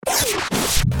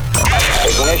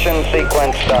Ignition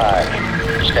sequence start.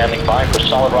 Standing by for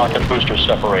solid rocket booster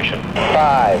separation.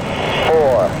 5,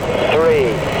 4,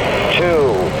 3,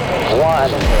 2,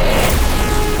 1.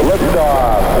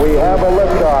 Liftoff. We have a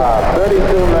liftoff. 32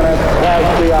 minutes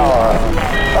past the hour.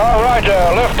 All right,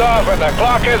 liftoff and the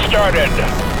clock has started.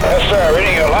 Yes, sir.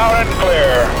 Reading you loud and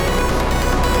clear.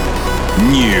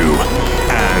 New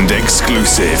and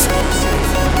exclusive.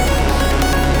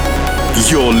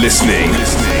 You're listening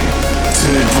to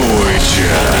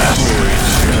Voyager.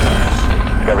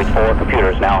 Discovery's 4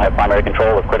 computers now have primary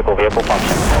control of critical vehicle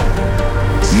function.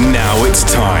 Now it's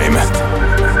time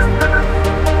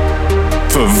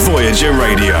for Voyager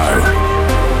Radio.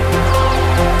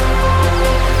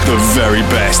 The very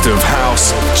best of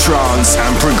house, trance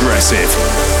and progressive.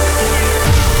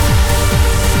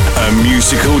 A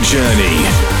musical journey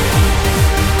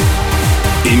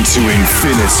into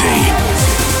infinity.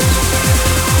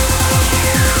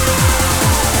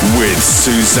 With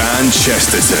Suzanne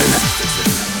Chesterton.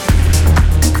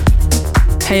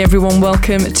 Hey everyone,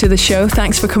 welcome to the show.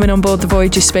 Thanks for coming on board the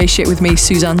Voyager spaceship with me,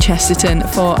 Suzanne Chesterton,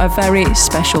 for a very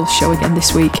special show again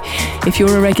this week. If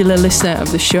you're a regular listener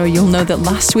of the show, you'll know that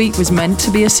last week was meant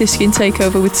to be a Siskin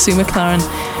takeover with Sue McLaren.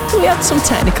 We had some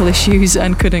technical issues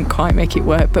and couldn't quite make it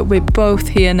work, but we're both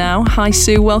here now. Hi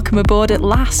Sue, welcome aboard at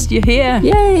last. You're here.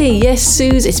 Yay, yes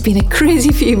Suze, it's been a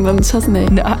crazy few months, hasn't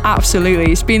it? No,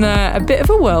 absolutely. It's been a bit of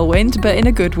a whirlwind, but in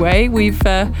a good way. We've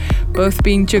both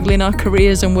been juggling our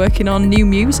careers and working on new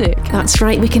music. That's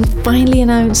right, we can finally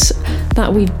announce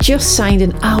that we've just signed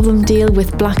an album deal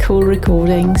with Black Hole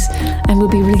Recordings and we'll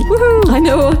be I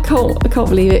know, I can't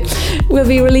believe it. We'll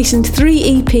be releasing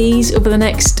 3 EPs over the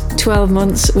next 12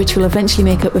 months, which will eventually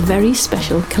make up a very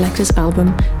special collector's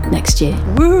album next year.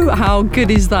 Woo! How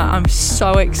good is that? I'm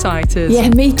so excited. Yeah,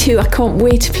 me too. I can't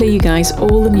wait to play you guys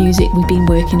all the music we've been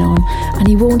working on, and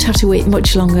you won't have to wait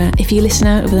much longer. If you listen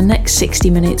out over the next 60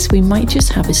 minutes, we might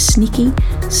just have a sneaky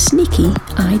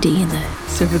ID in there.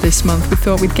 So for this month, we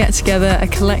thought we'd get together a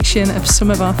collection of some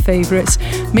of our favourites,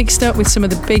 mixed up with some of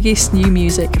the biggest new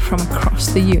music from across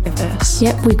the universe.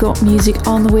 Yep, we've got music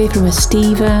on the way from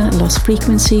Estiva, Lost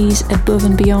Frequencies, Above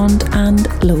and Beyond,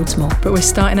 and loads more. But we're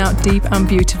starting out deep and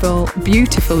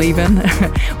beautiful even,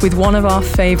 with one of our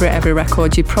favourite ever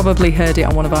records. You probably heard it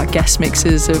on one of our guest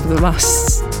mixes over the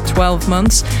last 12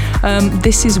 months.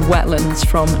 This is Wetlands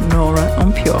from Nora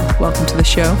En Pure. Welcome to the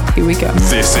show. Here we go.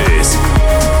 This is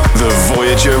the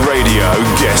Voyager Radio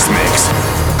Guest Mix.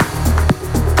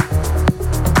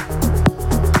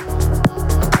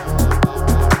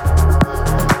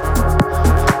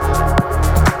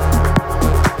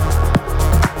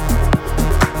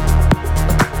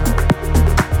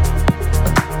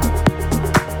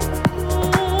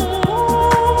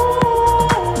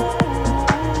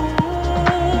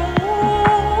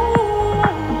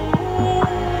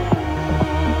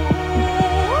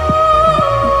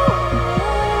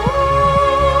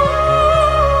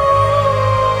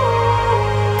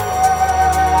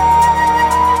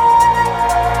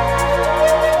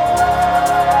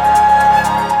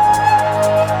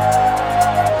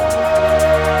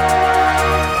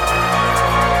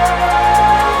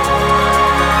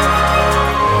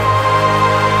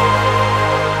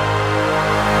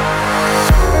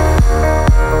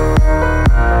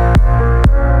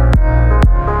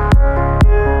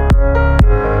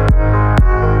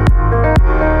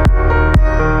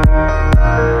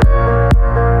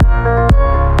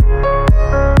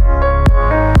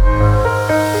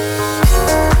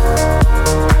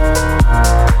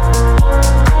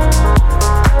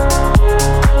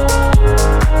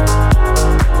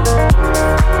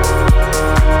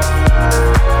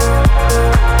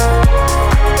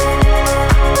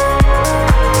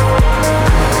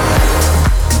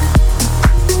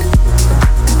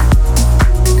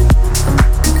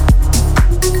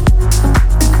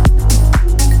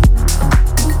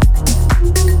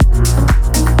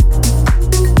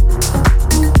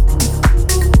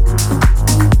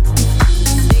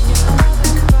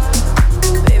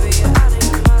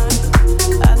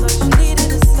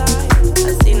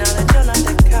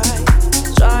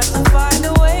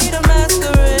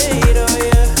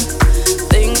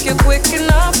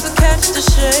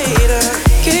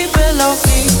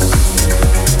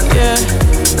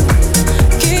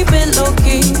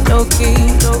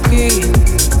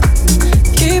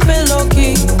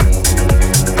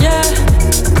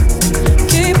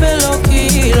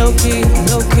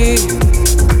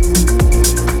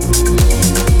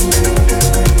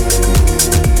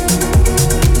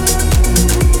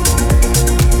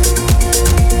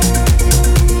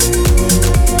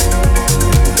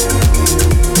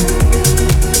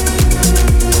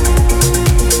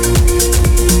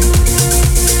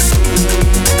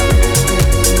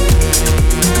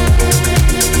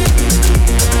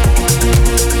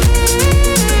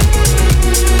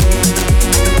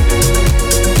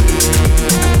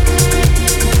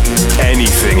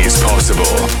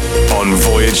 on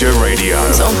Voyager Radio.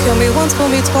 Don't kill me once, fool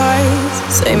me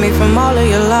twice. Save me from all of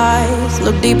your lies.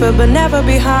 Look deeper but never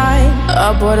behind.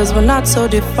 Our borders were not so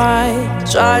defined.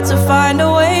 Tried to find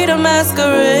a way to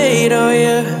masquerade, oh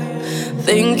yeah.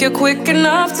 Think you're quick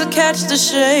enough to catch the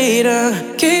shade,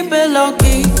 keep it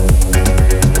low-key,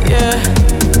 yeah.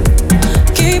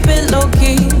 Keep it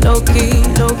low-key, low-key,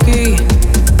 low-key.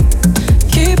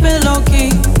 Keep it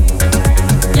low-key,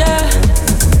 yeah.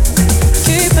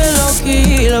 Keep it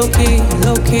low-key, low-key,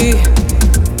 low-key.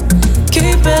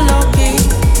 Keep it low-key,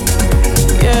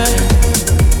 yeah.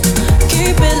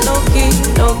 Keep it low-key,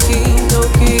 low-key,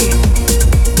 low-key.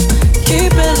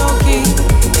 Keep it low-key,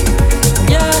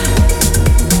 yeah.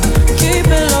 Keep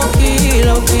it low-key,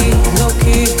 low-key,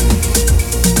 low-key.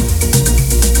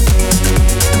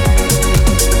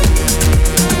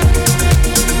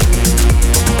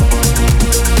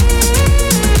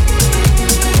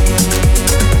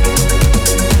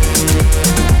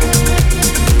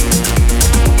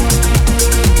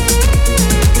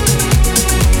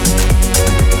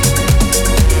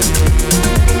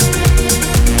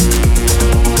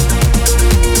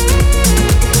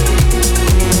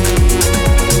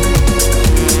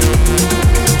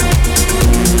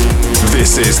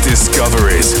 This is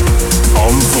Discoveries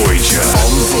on Voyager.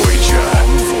 On Voyager.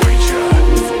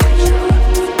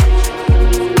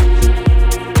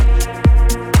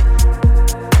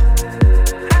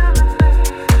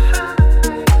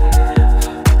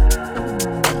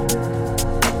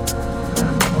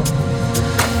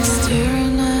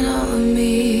 Staring at all of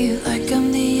me like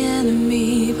I'm the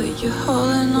enemy, but you're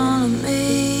holding on to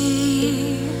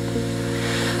me.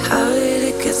 How did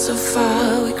it get so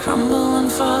far? We crumble and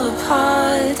fall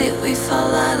apart. Did we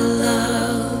fall out of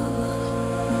love?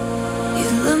 You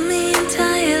love me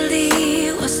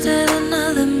entirely. Was there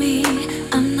another me?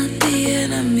 I'm not the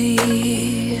enemy.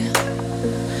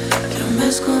 Your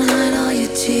mask won't hide all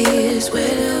your tears.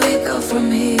 Where do we go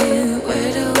from here?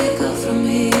 Where do we go from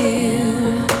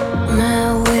here?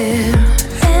 Now we're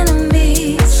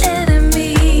enemies,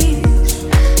 enemies.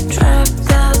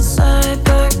 Trapped outside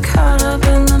but caught up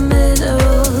in the middle.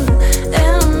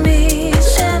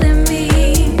 Enemies,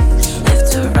 enemies. Live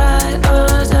to ride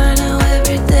or die now.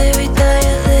 Every day we die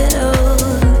a little.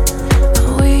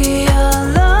 We are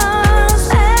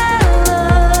lost and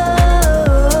alone.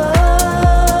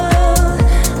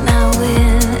 Now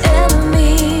we're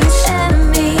enemies,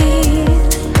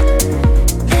 enemies.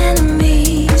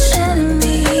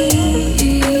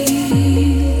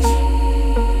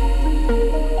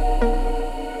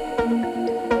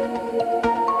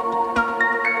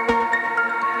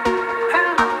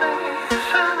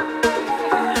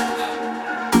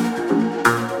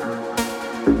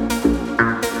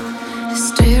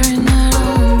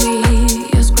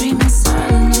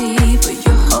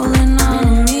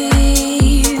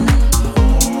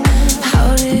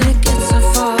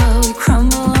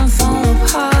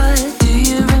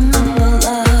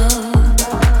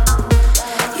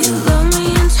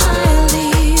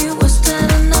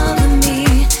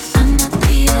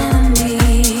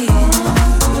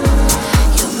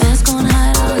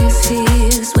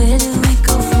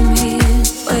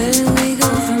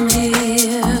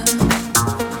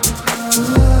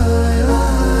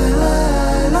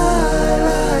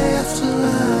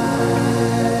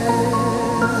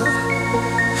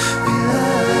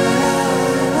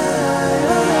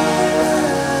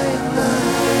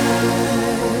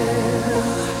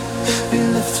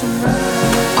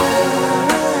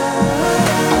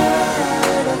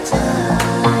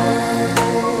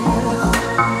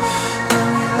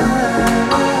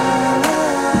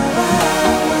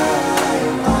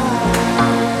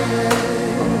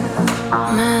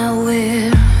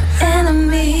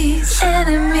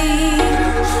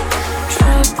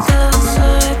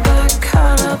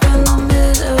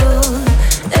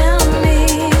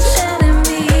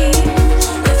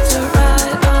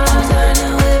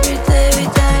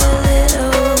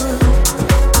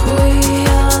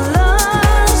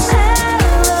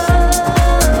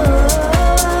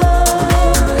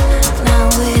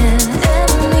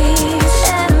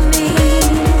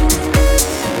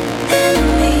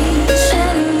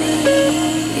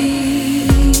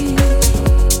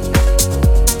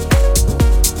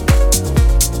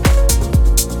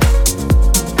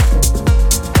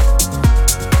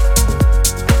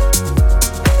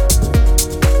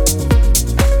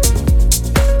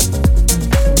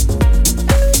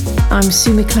 I'm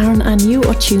Sue McLaren and you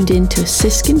are tuned in to a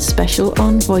Siskin special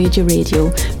on Voyager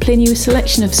Radio, playing you a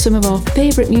selection of some of our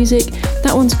favourite music.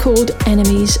 That one's called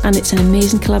Enemies and it's an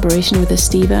amazing collaboration with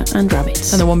Estiva and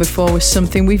Rabbits. And the one before was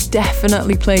something we've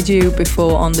definitely played you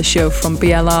before on the show from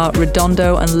BLR,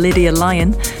 Redondo and Lydia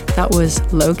Lyon. That was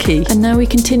Low Key. And now we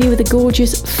continue with a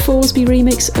gorgeous Thorsby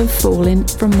remix of Fallin'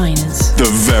 from Miners. The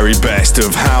very best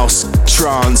of house,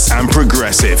 trance and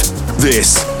progressive.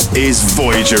 This is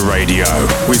Voyager Radio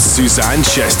with Suzanne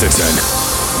Chesterton.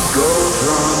 Go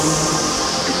wrong,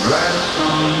 write a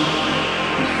song,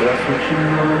 'cause that's what you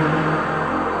know.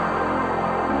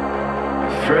 A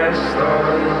fresh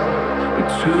start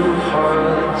with two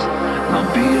hearts, not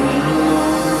beating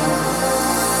alone.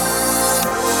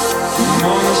 The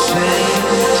moment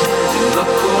change, you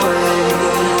look away,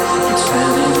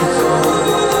 pretending you don't.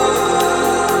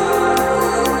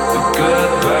 The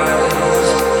goodbyes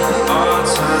and our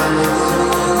time,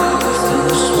 now left in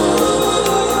the smoke.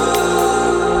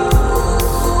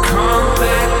 Come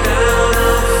back down,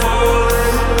 I'm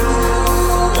falling.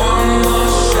 One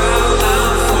more shot,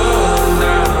 I'm falling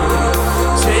down.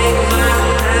 Take my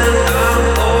hand, I'm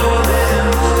holding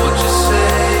what you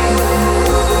say.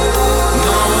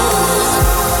 No,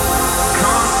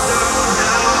 come down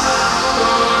now, I'm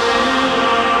falling.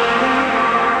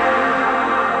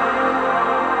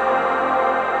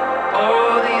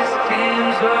 All these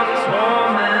games of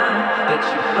torment that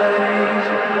you play.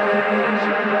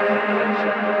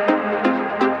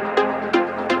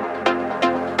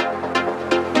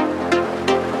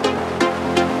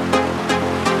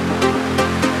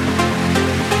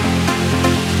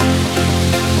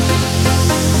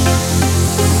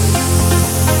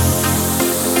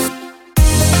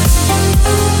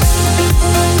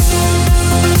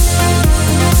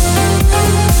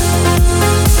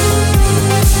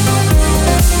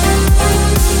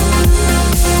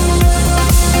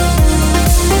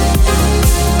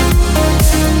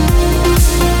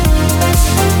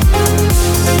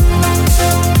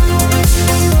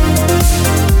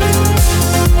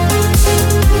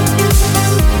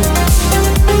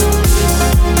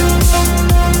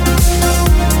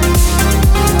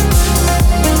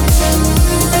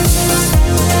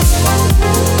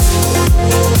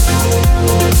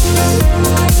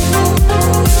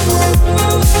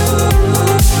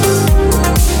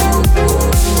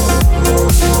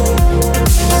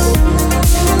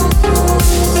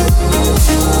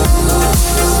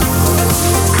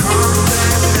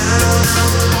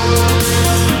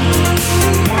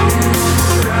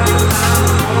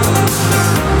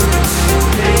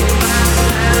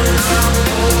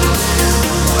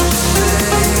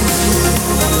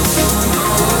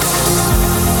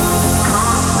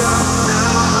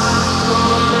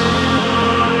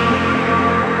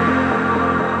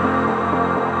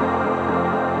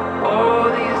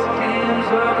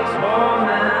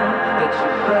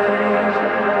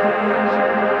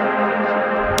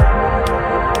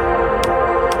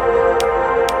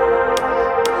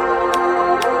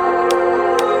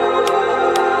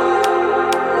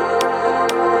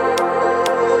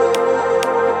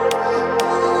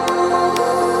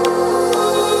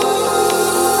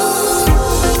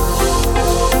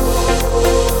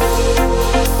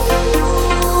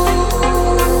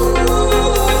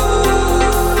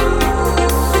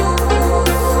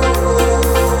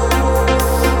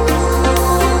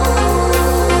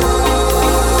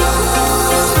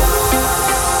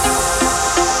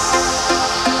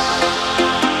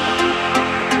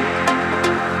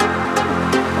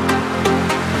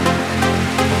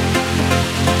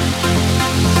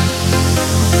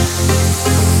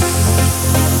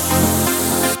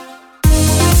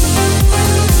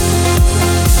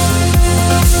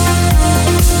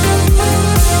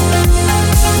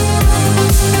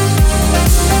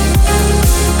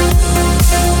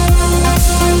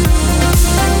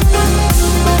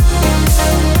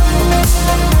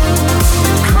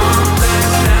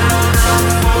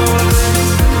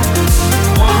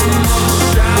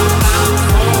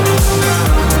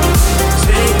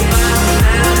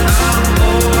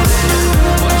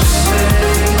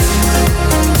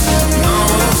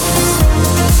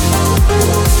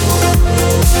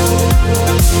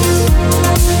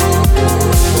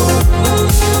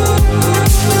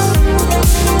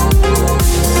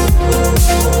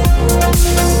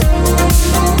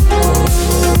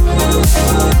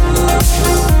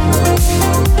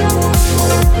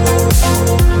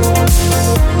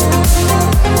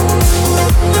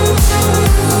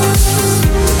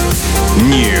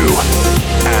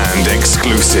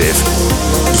 exclusive.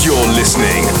 You're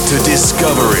listening to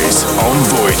Discoveries on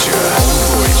Voyager.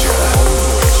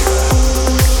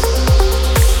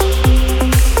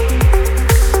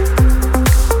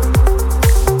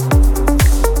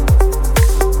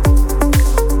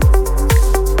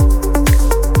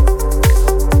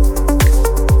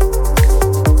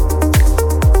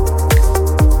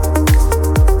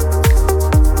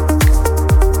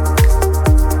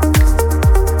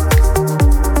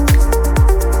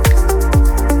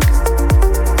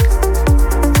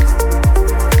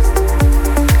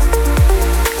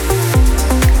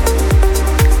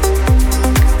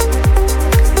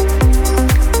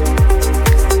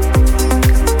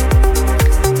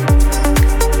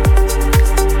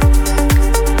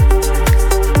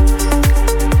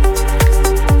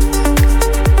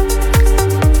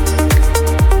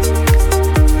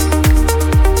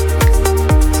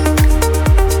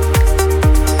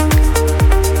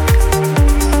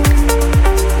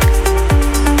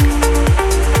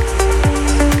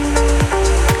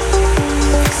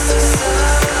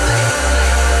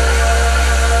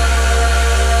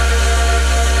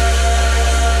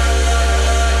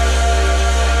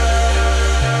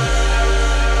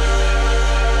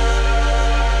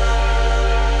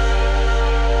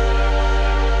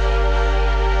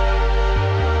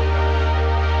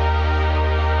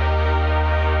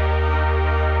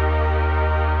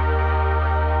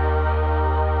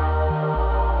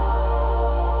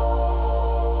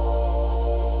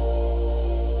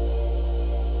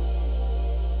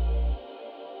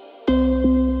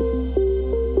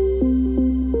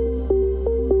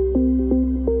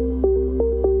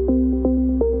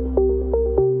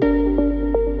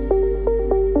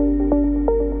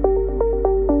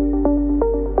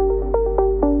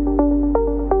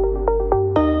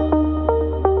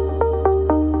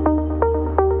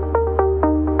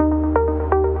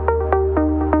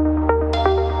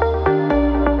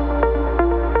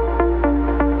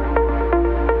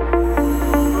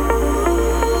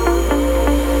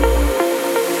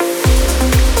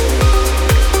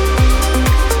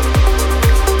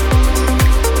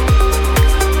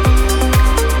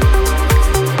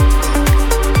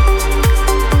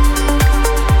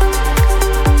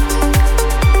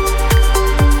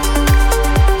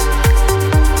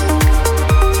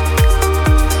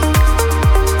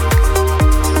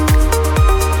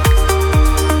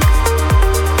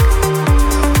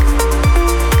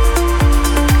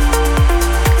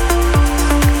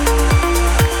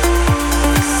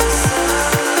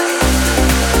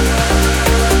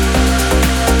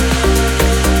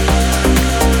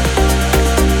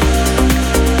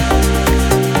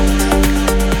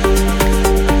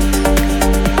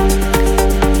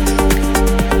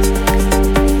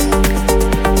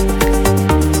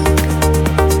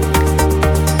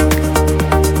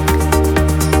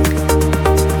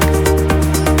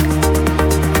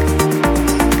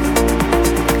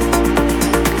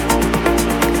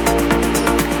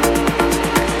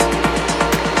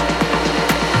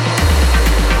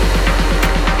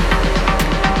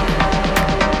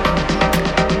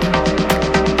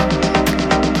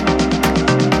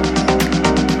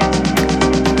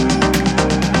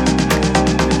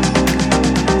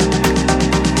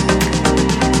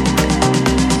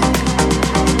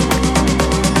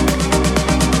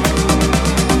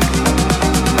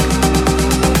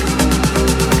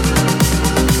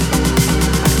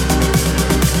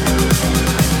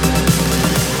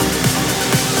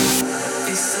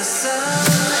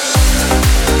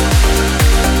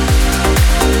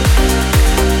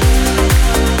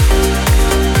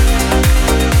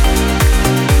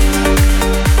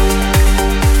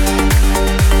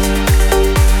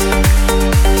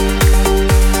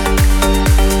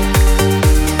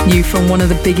 New from one of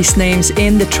the biggest names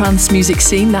in the trance music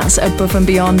scene. That's Above and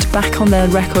Beyond, back on their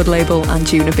record label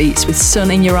Anjunabeats with Sun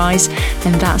in Your Eyes,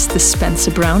 and that's the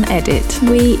Spencer Brown edit.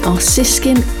 We are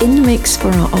Siskin in the mix for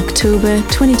our October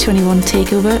 2021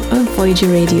 takeover of Voyager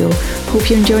Radio. Hope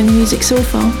you're enjoying the music so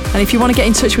far. And if you want to get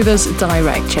in touch with us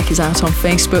direct, check us out on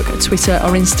Facebook, Twitter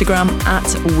or Instagram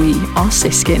at We Are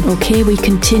Siskin. Okay, we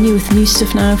continue with new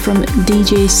stuff now from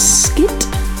DJ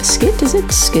Skit. Skit, is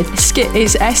it? Skit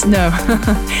is S, no.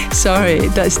 Sorry,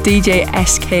 that's DJ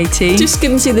SKT. Just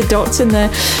couldn't see the dots in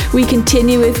there. We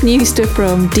continue with new stuff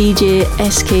from DJ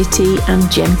SKT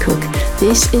and Jen Cook.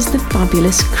 This is the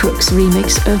fabulous Crooks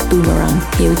remix of Boomerang.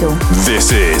 Here we go.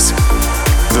 This is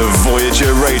the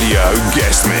Voyager Radio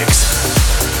Guest Mix.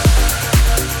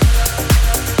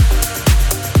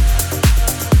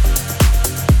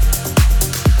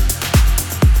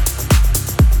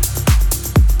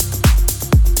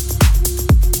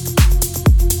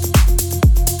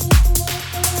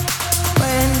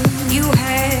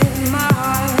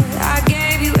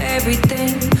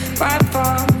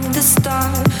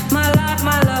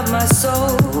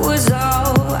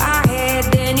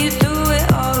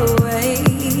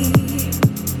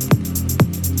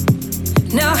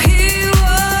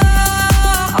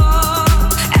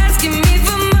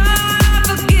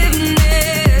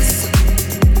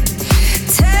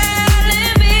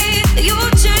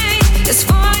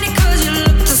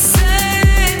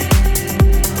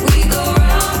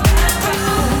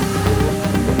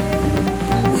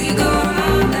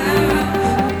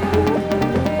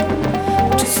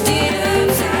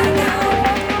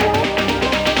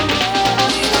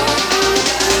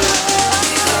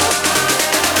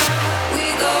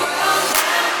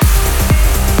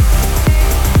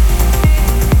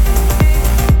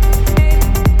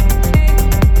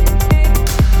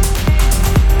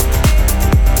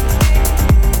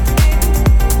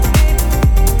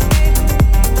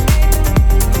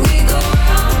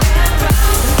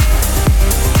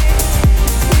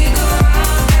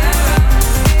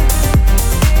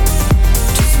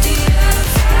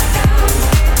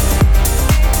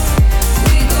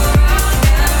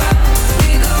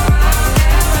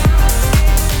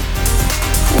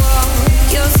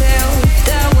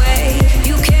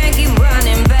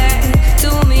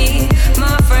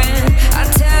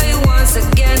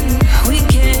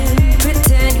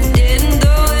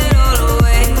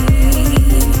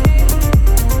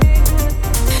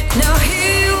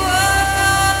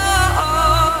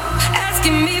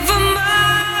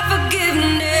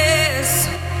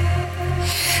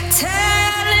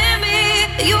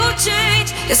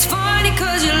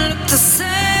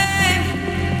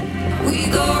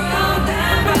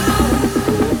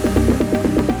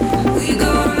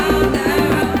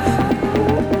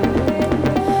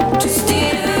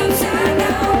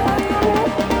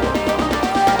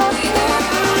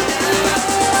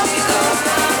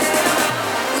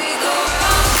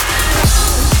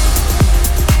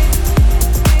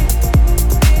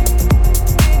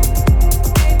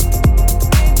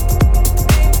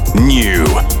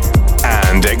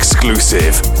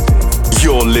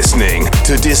 You're listening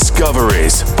to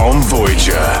Discoveries on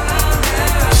Voyager.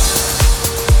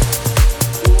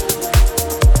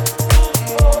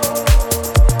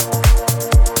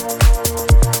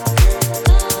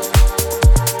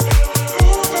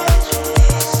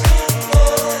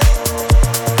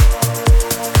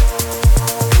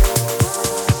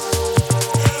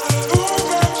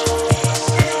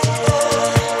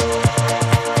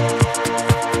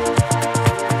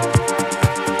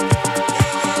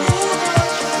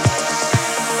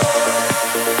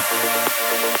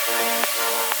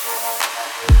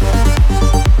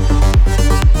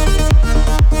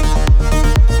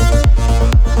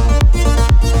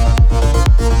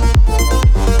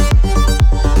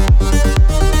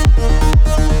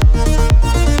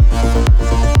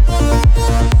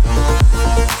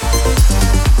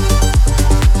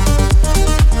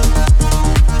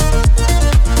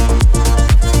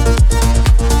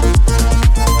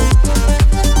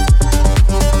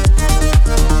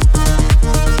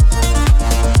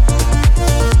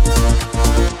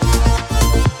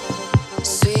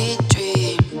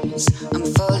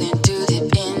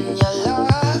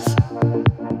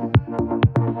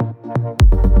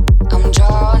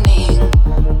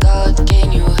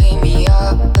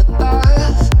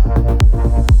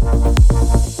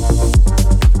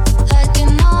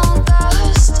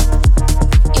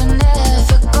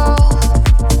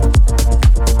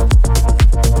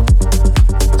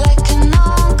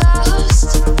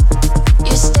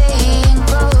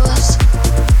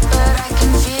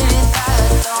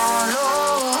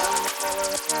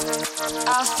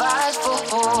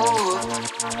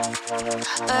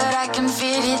 but I can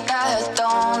feel it that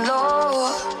down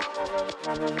low.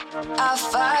 I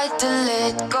fight to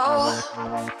let go.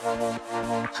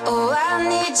 Oh, I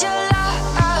need your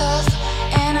love,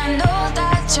 and I know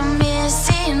that you're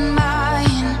missing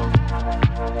mine.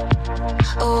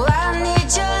 Oh, I need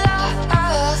your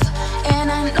love, and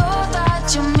I know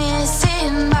that you're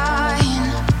missing mine.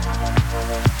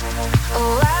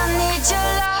 Oh, I need your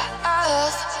love.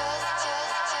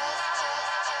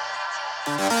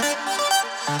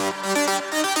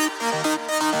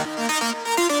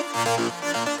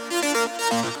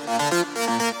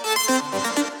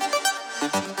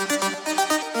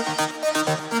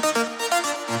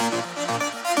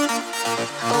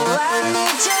 Oh, I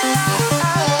need your love. Oh, I need your love.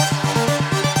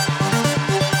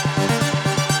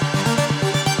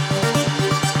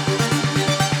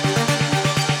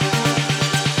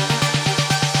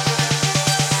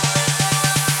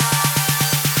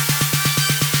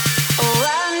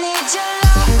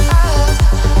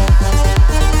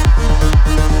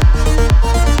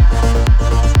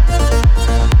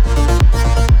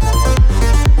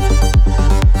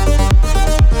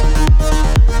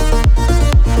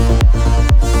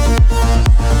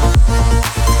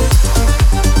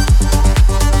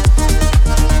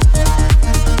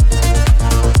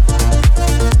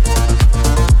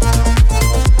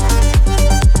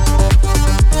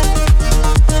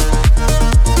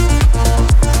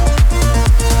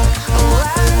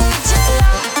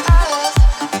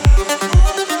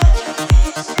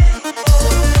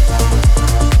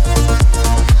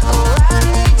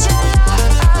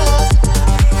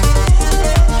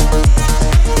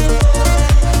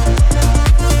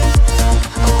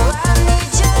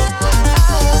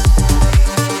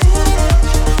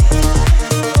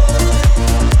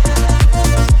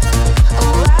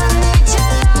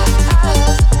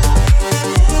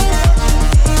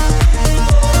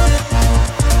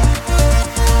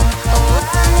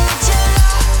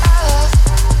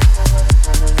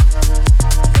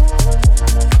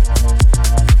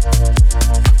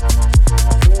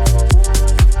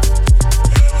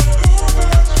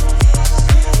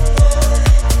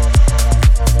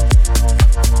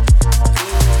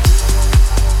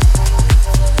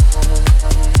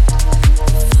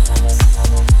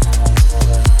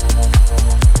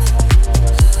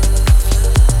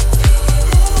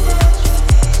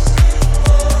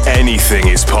 Anything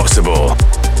is possible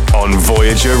on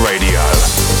Voyager Radio.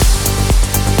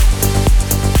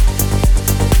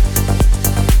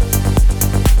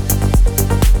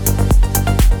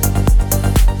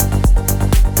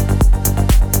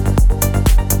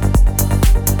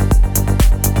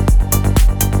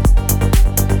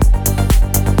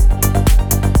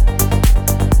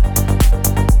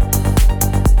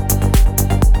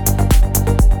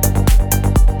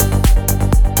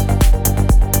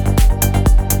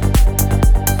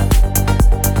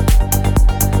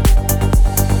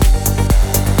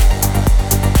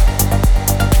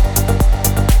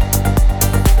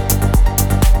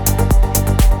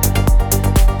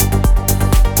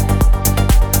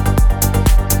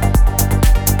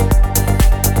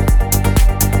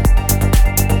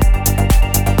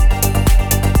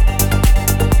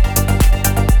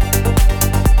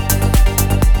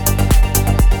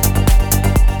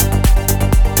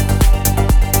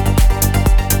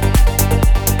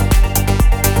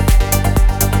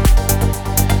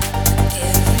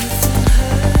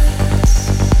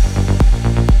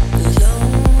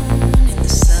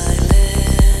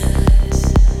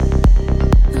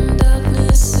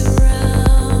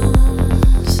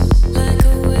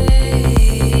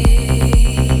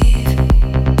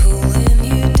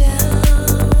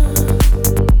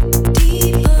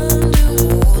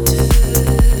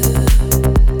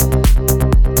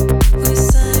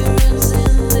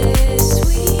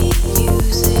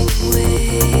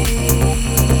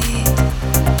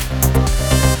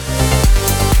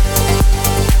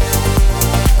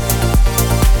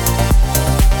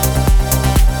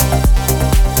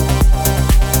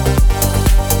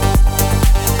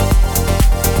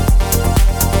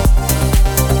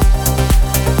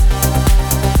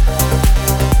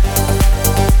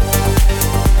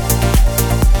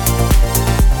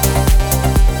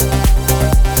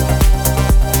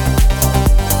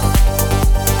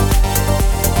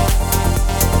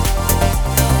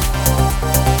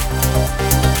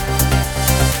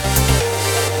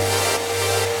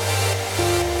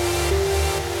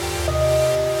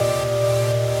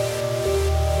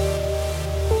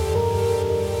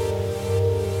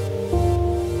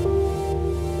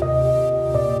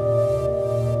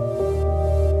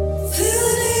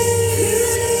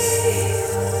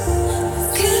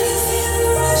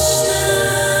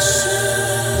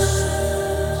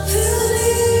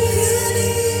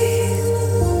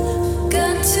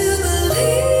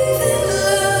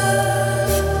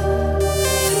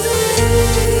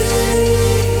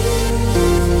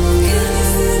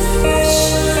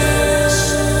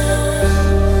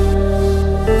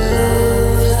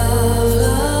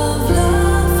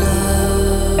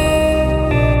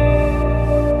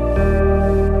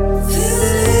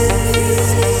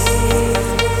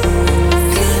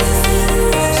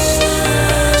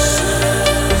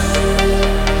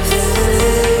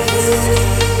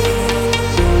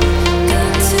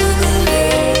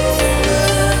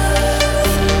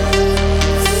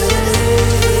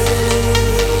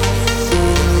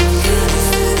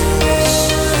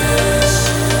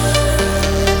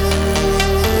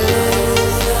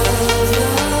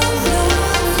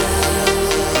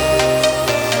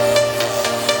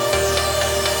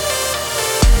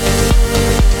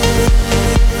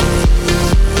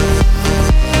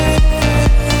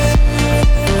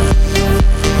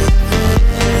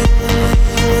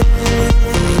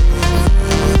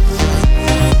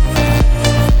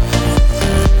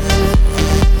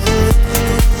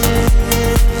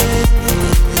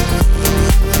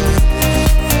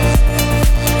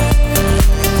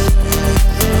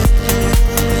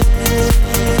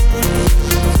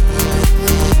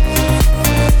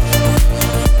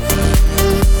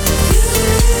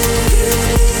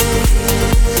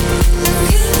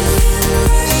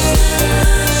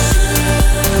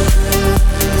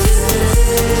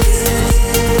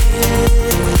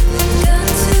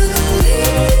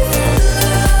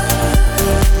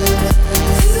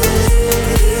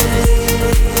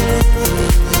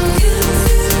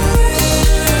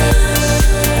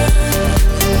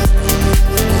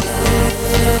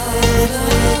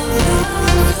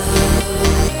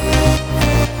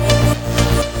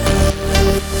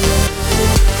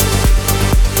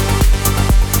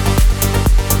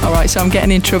 so I'm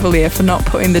getting in trouble here for not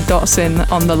putting the dots in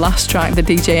on the last track, the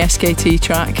DJ SKT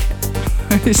track.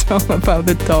 It's all about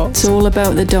the dots. It's all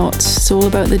about the dots. It's all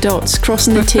about the dots.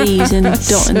 Crossing the T's and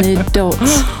dotting the dots.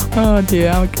 Oh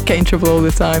dear, I get in trouble all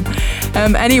the time.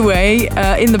 Anyway,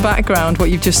 in the background, what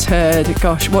you've just heard,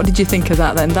 gosh, what did you think of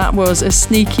that then? That was a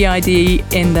sneaky ID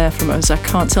in there from us. I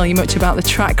can't tell you much about the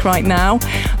track right now,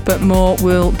 but more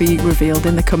will be revealed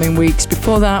in the coming weeks.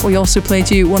 Before that, we also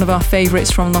played you one of our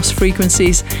favourites from Lost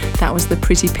Frequencies. That was the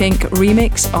Pretty Pink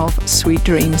remix of Sweet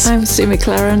Dreams. I'm Sue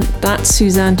McLaren. That's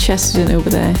Suzanne Chesterton over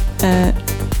there.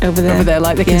 Over there,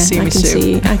 like they can see me,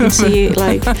 Sue. I can see you,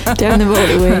 like, down the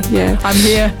motorway. Yeah, I'm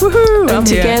here. Woohoo! And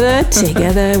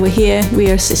together, we're here. We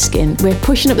are Siskin. We're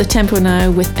pushing up the tempo now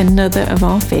with another of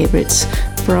our favourites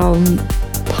from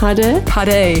Pade.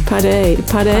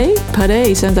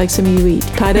 Sounds like something you eat.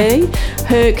 Pade,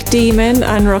 Herc Demon,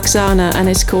 and Roxana, and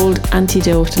it's called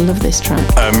Antidote. I love this track.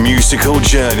 A musical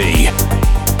journey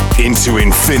into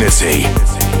infinity.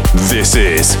 This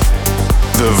is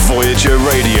the Voyager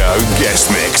Radio Guest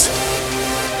Mix.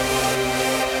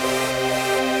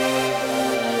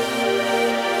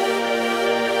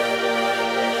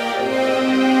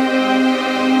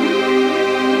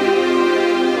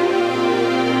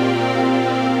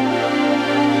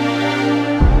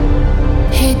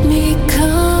 Hate me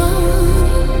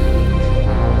come,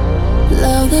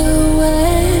 love the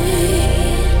way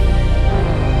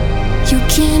you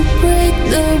can't break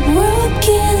the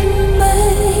broken way.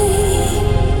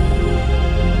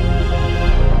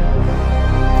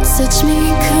 Touch me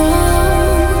come,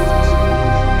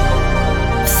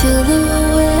 feel the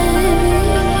way.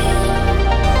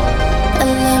 A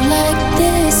love like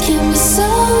this can be so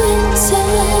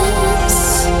intense.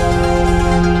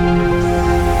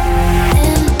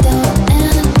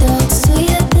 Antidote,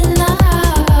 sweeter than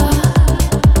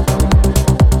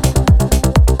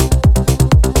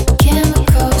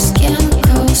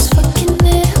chemicals, fucking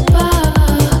it apart.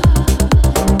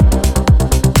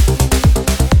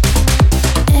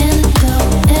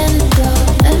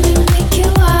 Antidote, let me make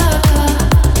you out.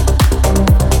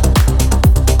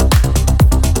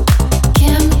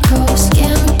 Chemicals,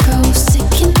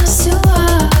 taking us away.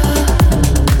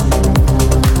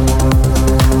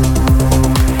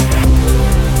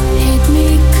 Hate me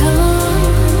come,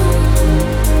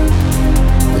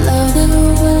 love the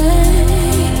way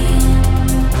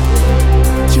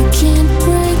you can't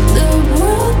break the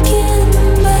broken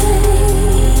way.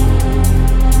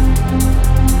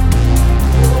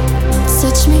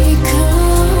 Touch me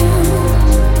come,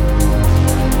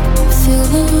 feel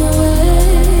the way.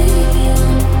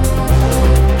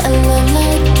 A love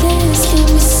like this can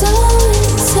be so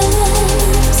intense.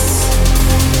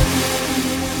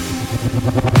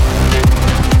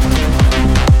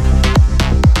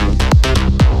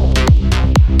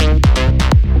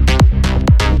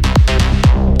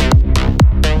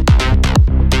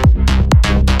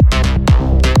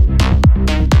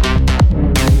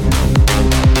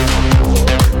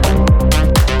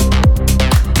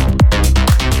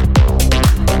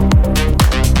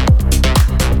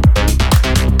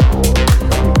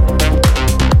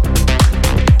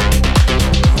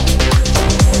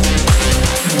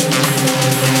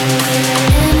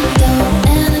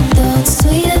 Antidote,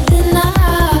 sweeter than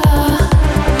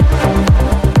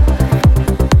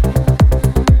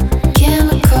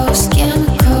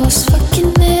chemicals,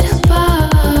 fucking it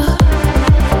apart.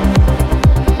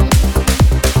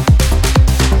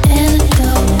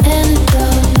 Antidote,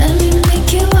 let me make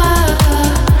you out.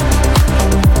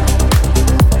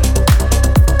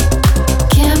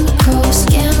 Chemicals,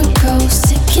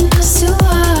 taking us away.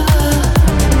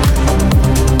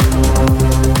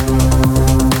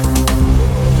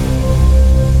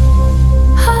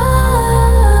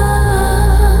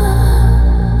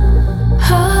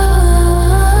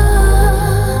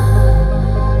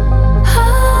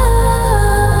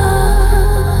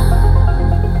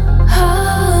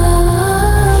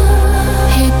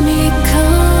 Hate me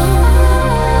come,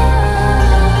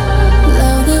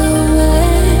 love the way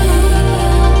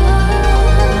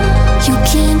you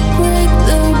can't break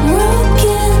the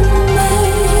broken way.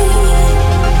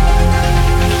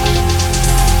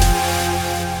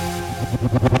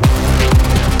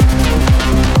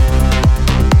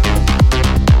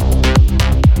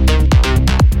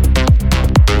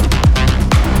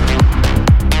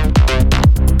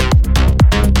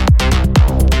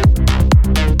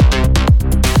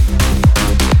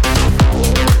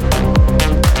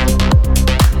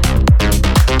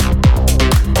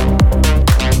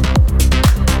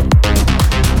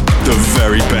 The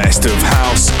very best of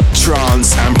house,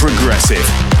 trance, and progressive.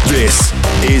 This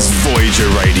is Voyager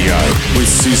Radio with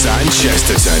Suzanne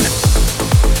Chesterton.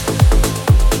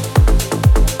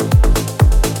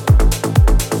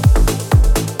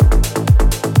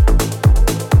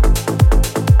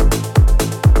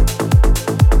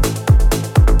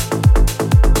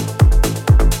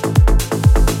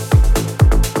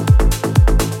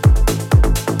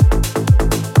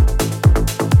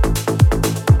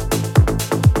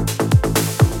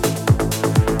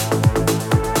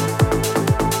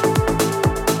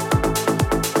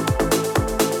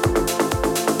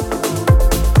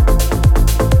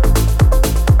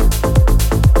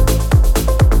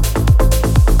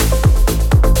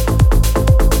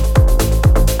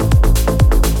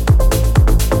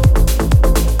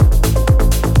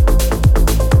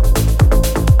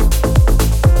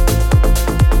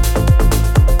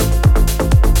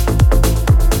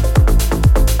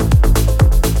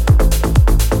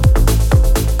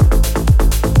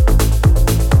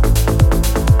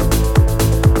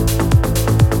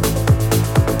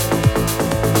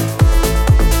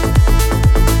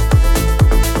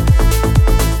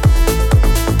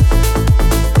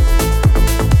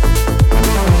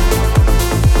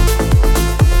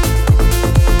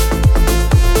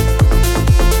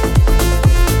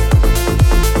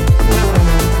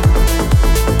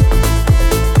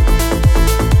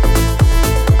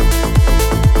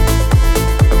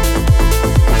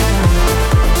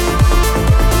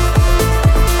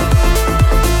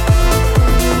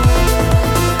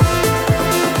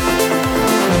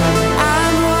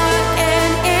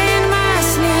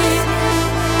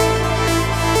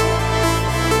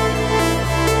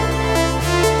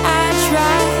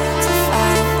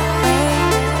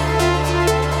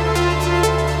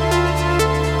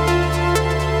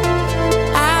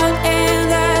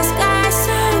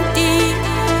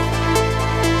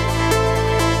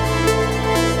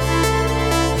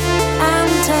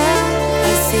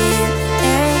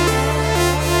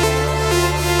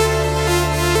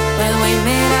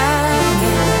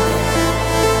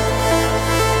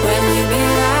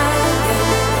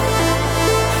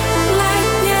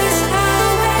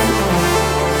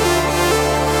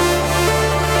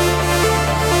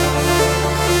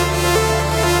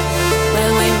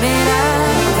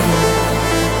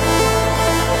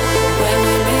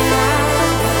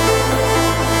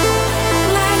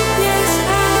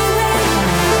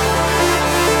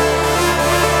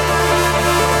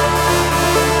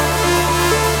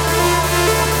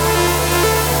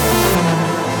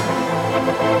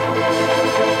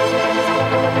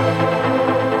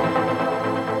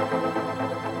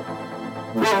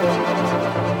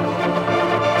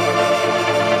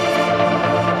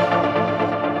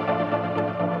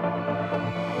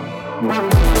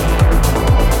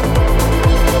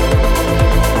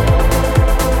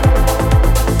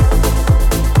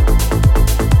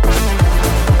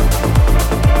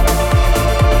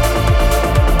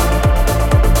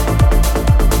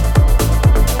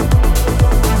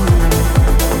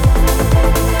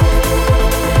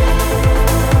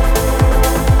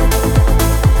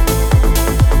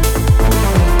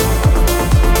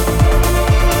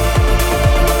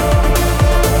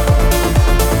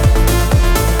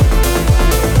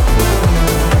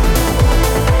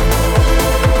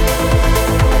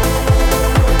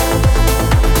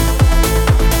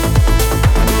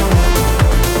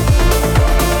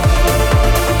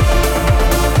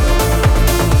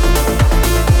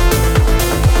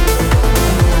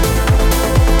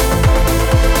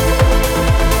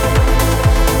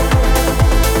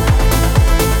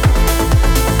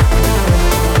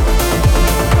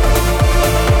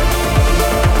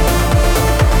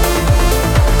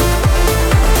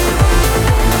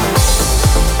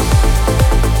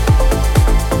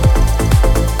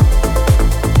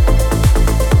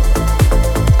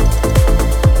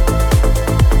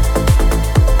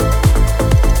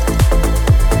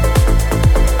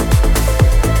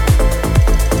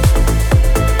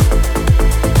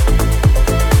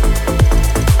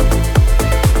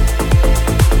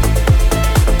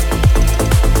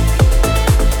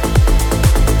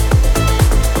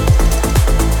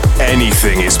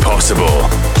 Anything is possible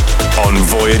on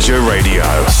Voyager Radio.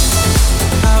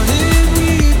 How did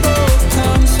we both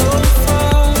come so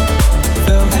far?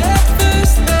 Fell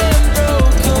headfirst then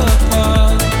broke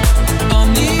apart.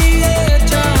 On the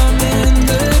edge, I'm in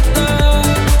the dark.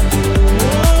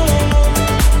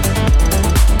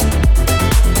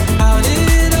 How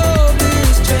did all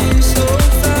this change so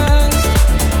fast?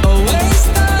 Always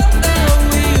thought that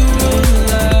we would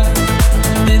laugh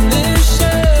in the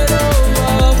shadow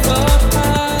of our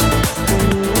past.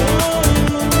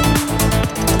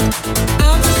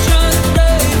 I'm just trying to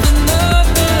brave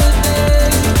another day,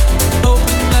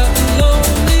 hoping that the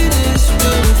loneliness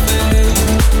will fade.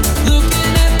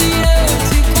 Looking at the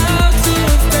empty clouds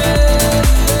of gray.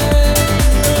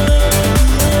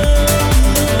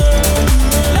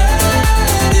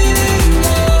 Letting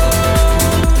go,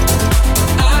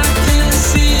 I can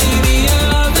see the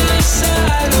other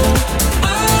side. Oh,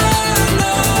 I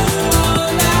know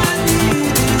all I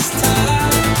need is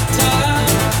time, yeah.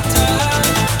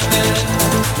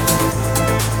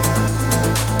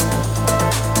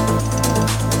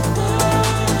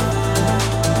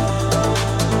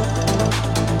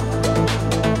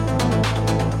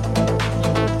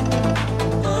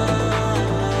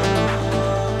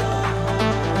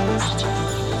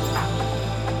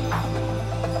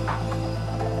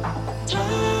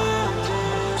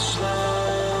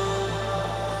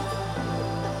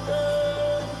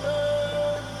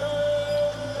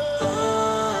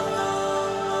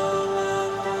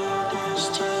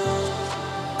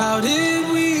 How did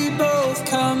we both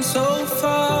come so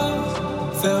far?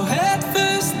 Fell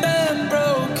headfirst then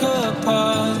broke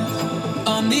apart.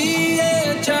 On the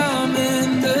edge, I'm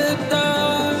in the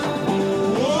dark.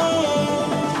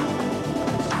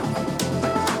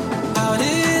 How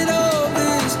did all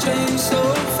this change so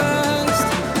fast?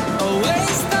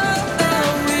 Always thought that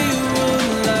we would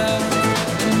laugh,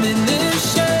 and in the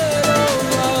shadow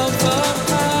of our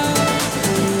past.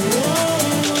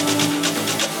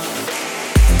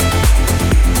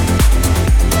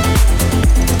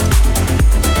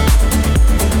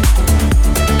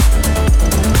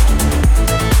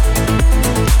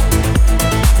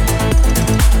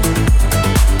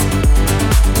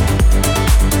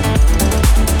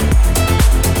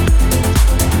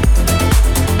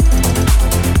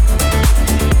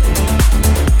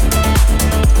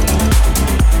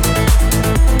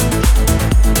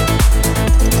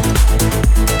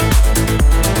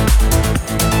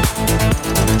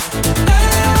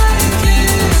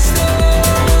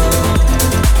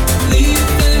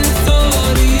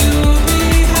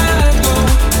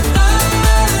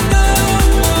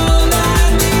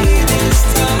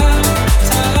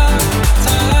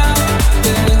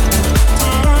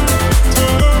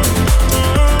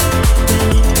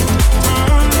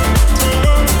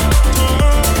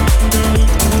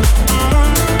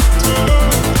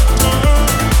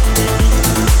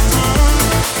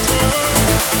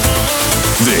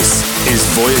 This is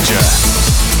Voyager.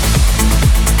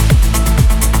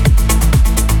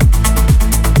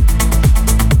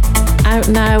 Out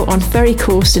now on Ferry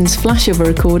Corsten's Flashover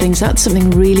Recordings, that's something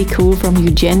really cool from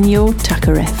Eugenio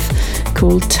Takarev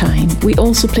called Time. We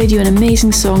also played you an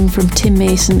amazing song from Tim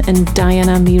Mason and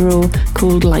Diana Miro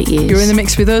called Light Years. You're in the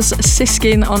mix with us,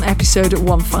 Siskin, on episode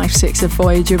 156 of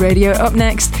Voyager Radio. Up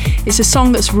next, it's a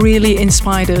song that's really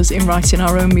inspired us in writing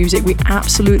our own music. We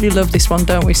absolutely love this one,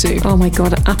 don't we, Sue? Oh my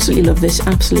God, I absolutely love this,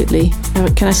 absolutely.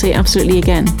 Can I say absolutely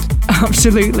again?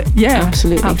 Absolutely, yeah.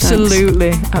 Absolutely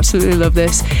love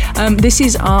this. This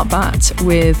is Art Bat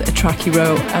with a track he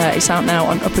wrote. It's out now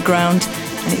on Upper Ground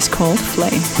and it's called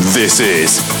Flame. This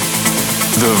is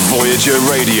the Voyager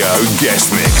Radio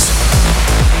Guest Mix.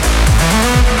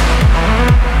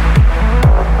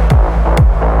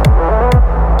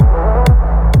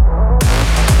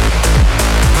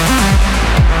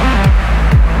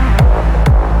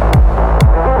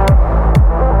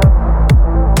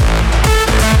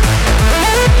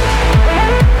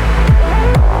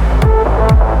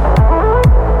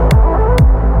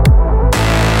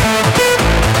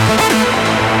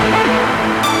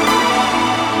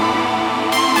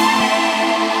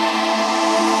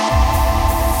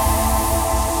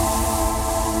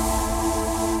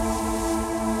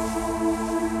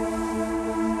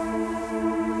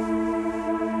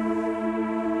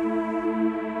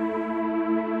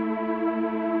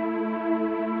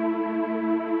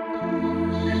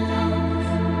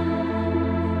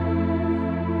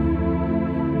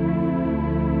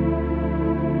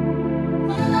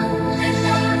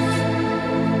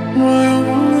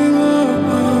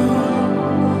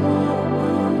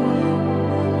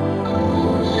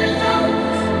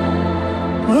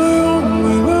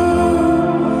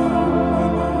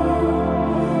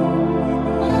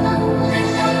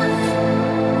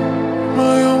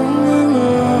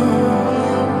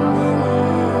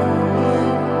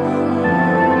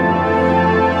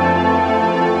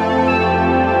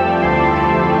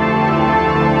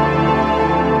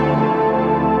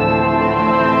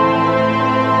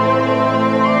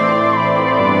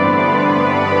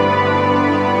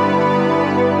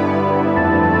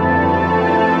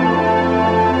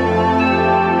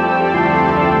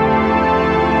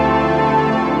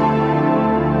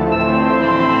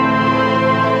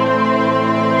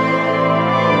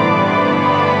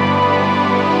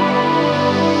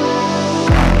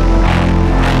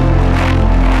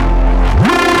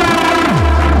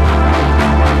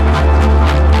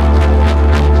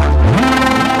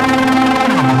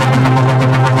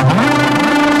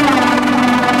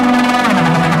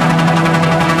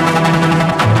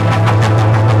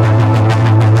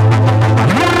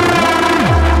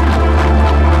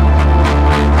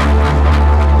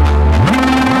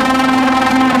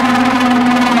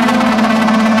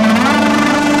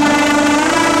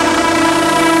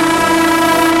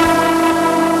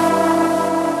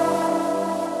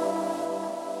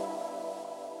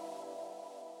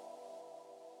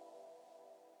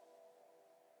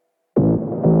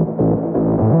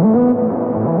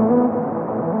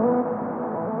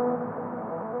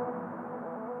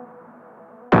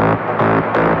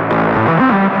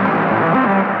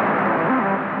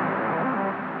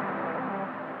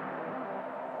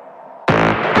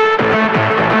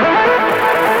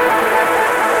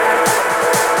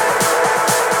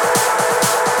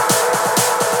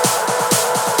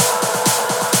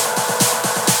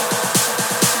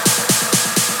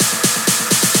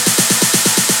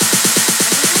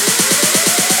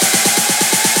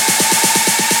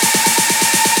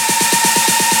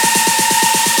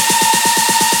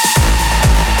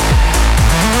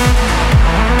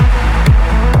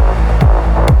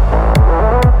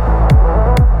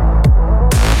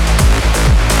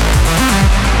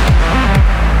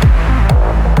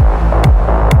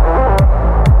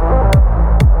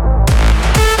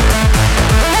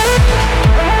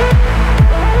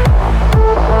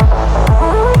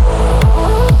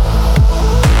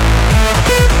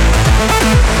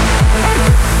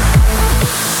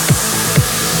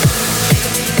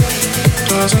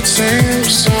 Doesn't seem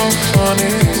so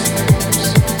funny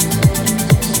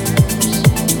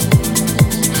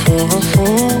for a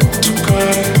fool to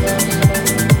cry.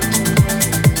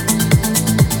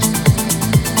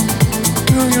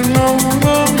 Do you know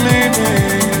the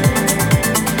meaning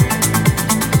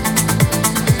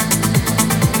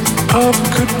of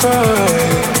goodbye?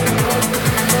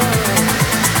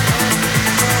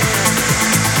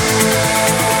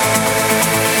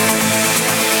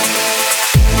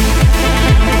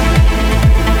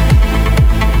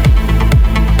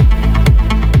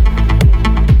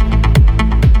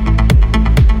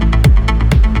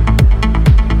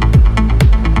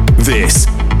 This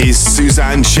is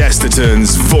Suzanne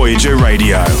Chesterton's Voyager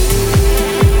Radio.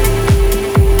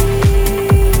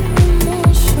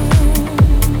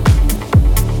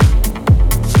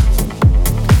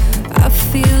 I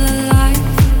feel alive.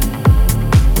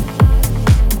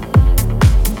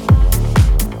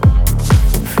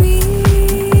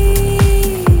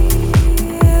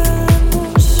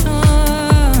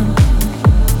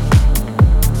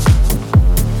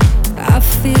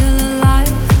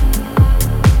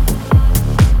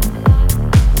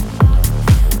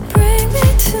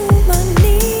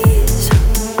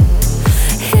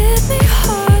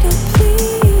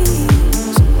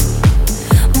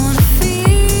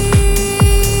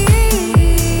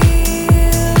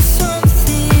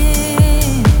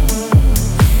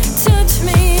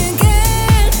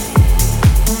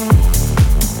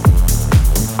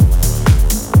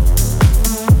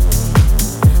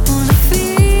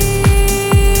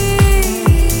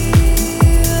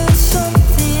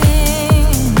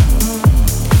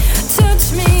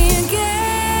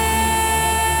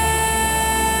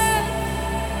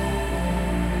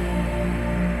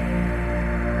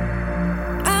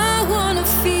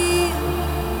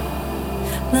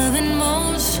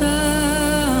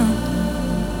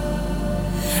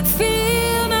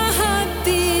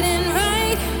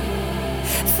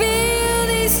 feel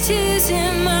these tears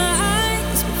in my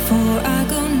eyes before I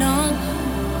go numb.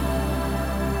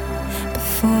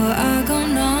 Before I go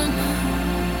numb.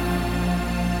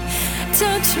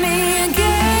 Touch me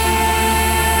again.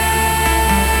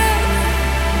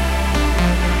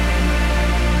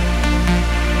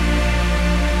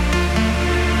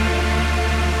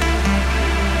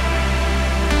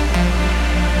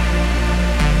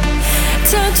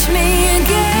 Touch me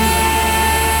again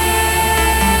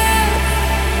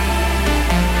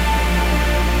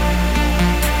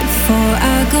before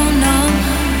I go numb.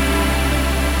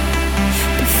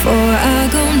 Before I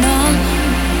go numb.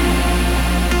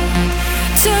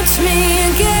 Touch me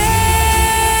again.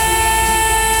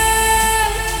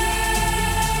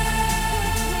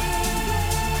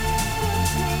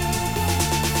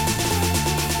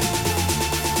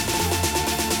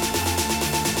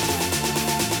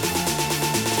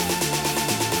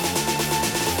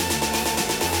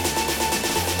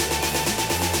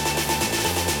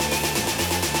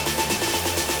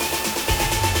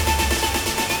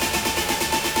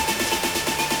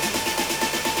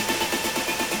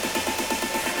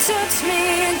 Touch me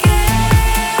again.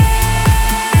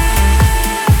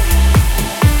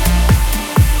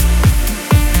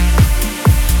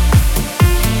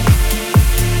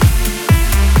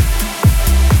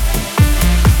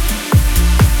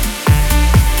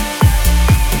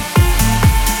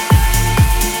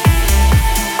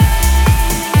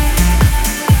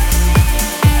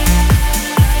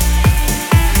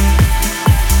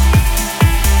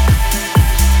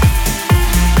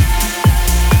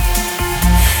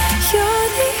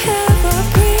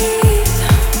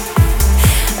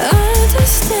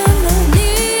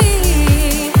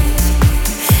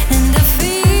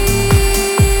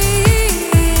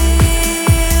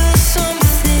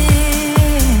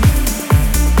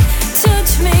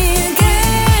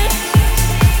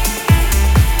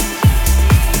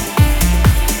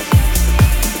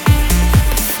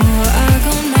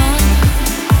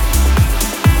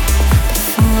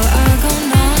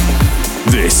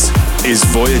 Is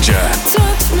Voyager.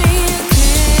 Touch me again.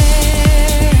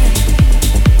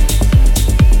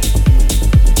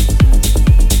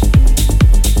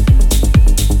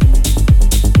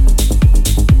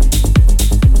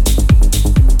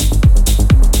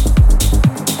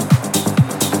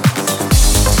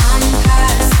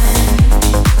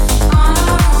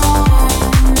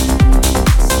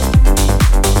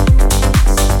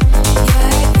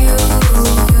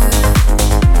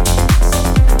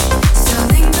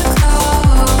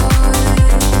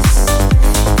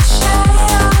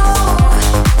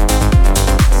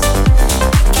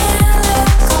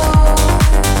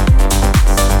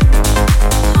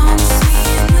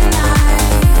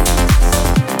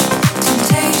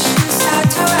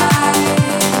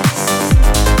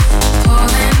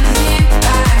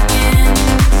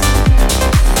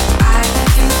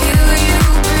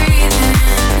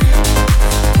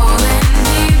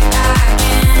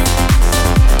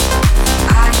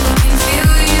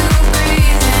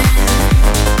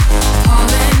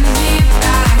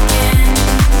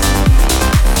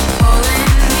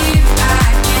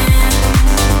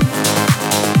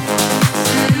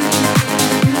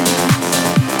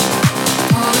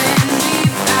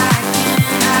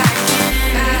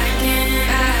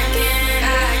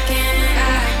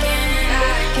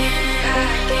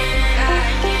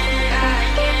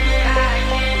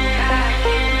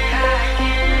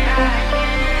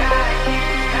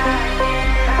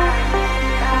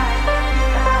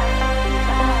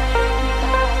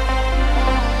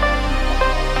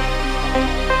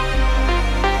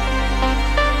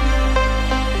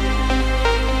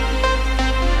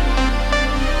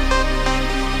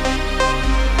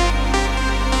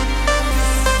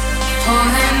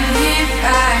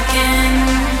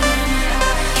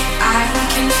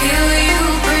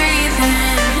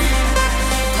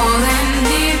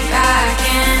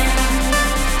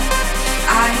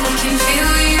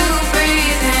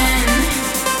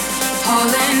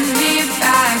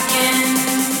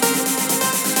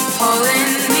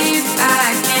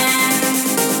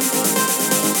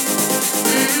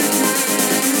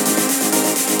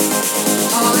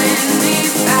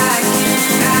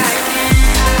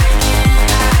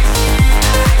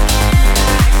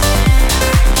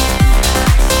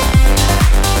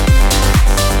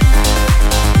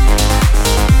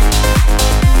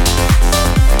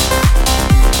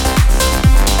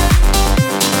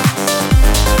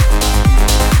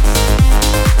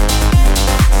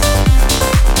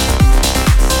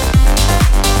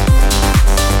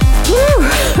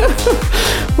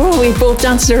 We both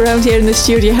danced around here in the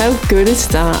studio. How good is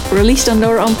that? Released on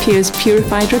Nora En Pure's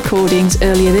Purified Recordings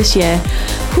earlier this year,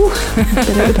 Whew,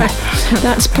 bit out of breath.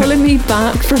 That's Pulling Me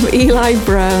Back from Eli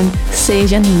Brown,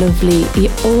 Sage and Lovely. You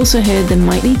also heard the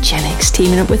mighty Genix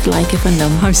teaming up with Like It for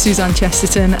Numb. I'm Suzanne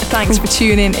Chesterton. Thanks for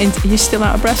tuning in. Are you still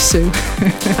out of breath, Sue?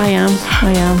 I am.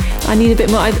 I need a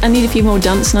bit more. I need a few more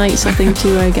dance nights, I think,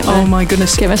 to get my, oh my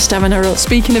goodness, get my stamina up.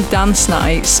 Speaking of dance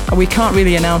nights, we can't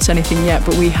really announce anything yet,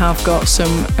 but we have got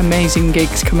some amazing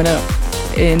gigs coming up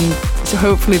in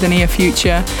hopefully the near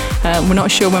future. We're not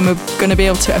sure when we're going to be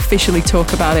able to officially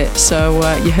talk about it, so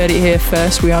you heard it here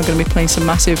first. We are going to be playing some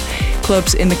massive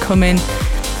clubs in the coming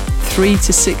 3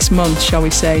 to 6 months, shall we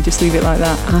say. Just leave it like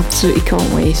that. Absolutely can't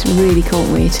wait. Really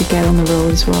can't wait to get on the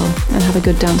road as well and have a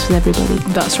good dance with everybody.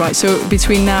 That's right. So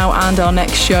between now and our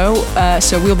next show,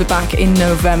 so we'll be back in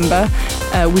November.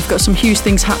 We've got some huge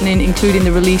things happening, including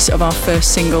the release of our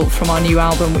first single from our new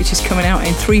album, which is coming out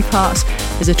in 3 parts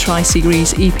as a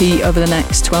tri-series EP over the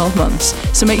next 12 months.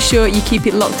 So make sure you keep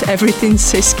it locked to everything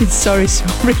Siskin. Sorry, so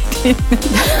I'm reading.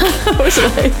 I was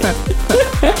like...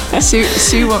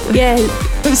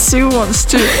 Sue wants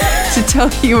to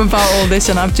tell you about all this,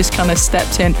 and I've just kind of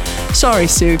stepped in. Sorry,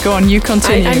 Sue. Go on, you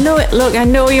continue. I know it. Look, I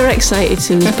know you're excited,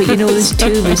 Sue, but you know there's 2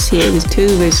 of us here. There's 2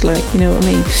 of us, like, you know what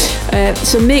I mean.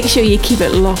 So make sure you keep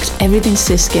it locked. Everything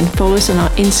Siskin. Follow us on our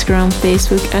Instagram,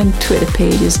 Facebook, and Twitter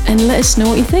pages, and let us know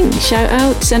what you think. Shout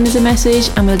out, send us a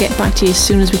message, and we'll get back to you as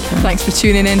soon as we can. Thanks for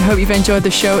tuning in. Hope you've enjoyed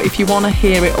the show. If you want to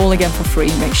hear it all again for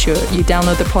free, make sure you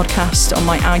download the podcast on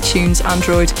my iTunes,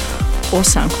 Android, or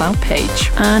SoundCloud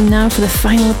page. And now for the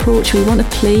final approach, we want to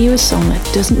play you a song that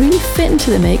doesn't really fit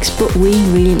into the mix, but we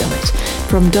really love it.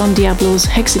 From Don Diablo's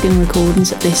Hexagon Recordings,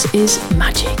 this is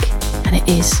Magic. And it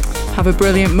is. Have a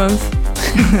brilliant month.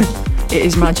 It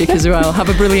is magic as well. Have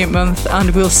a brilliant month, and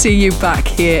we'll see you back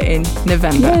here in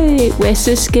November. Yay, we're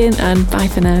Siskin, and bye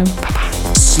for now.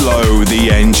 Bye-bye. Slow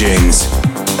the engines.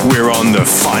 We're on the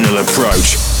final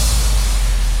approach.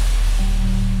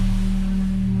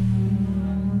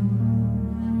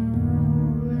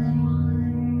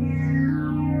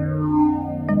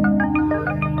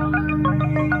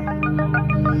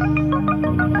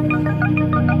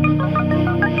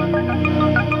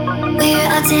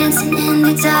 Dancing in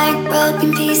the dark,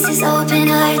 broken pieces, open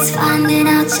hearts, finding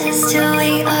out just who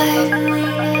we are.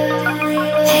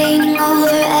 Painting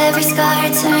over every scar,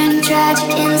 turning tragic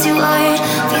into art.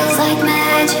 Feels like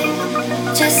magic,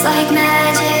 just like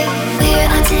magic. We're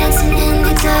all dancing in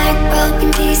the dark,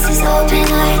 broken pieces, open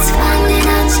hearts, finding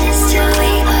out just who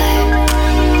we are.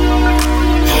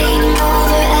 Painting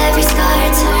over every scar,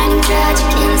 turning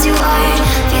tragic into art.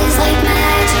 Feels like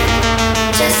magic,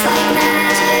 just like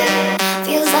magic.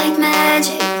 Feels like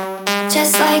magic,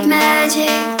 just like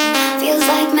magic. Feels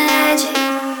like magic,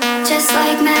 just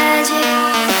like magic.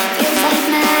 Feels like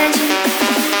magic,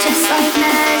 just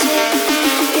like magic.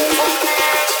 Feels like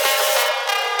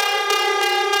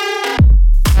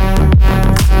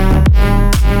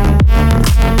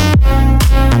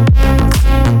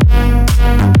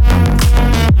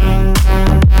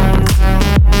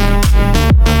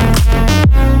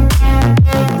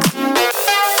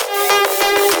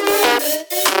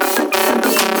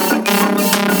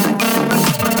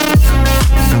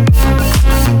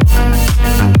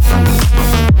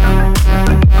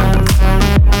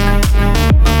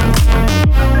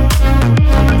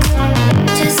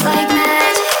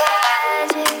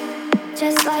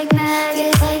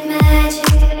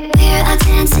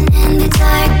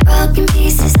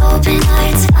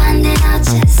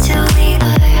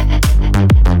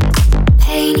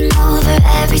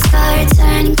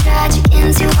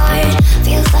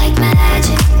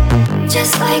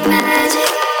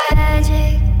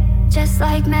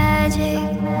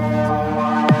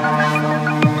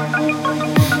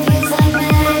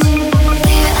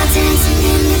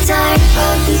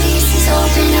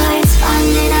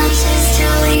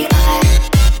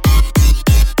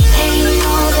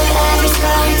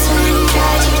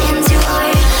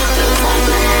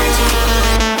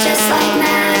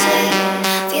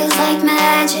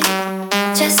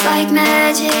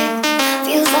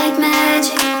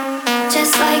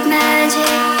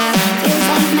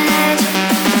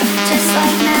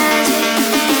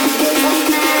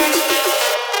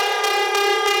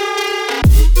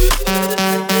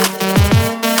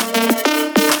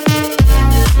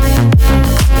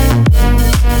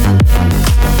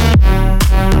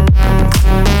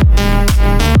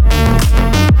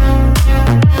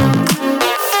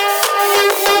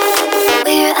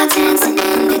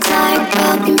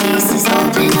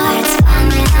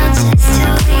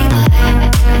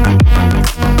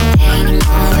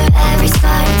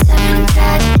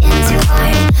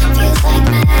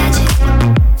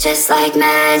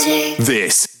magic.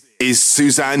 This is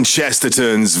Suzanne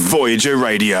Chesterton's Voyager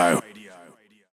Radio.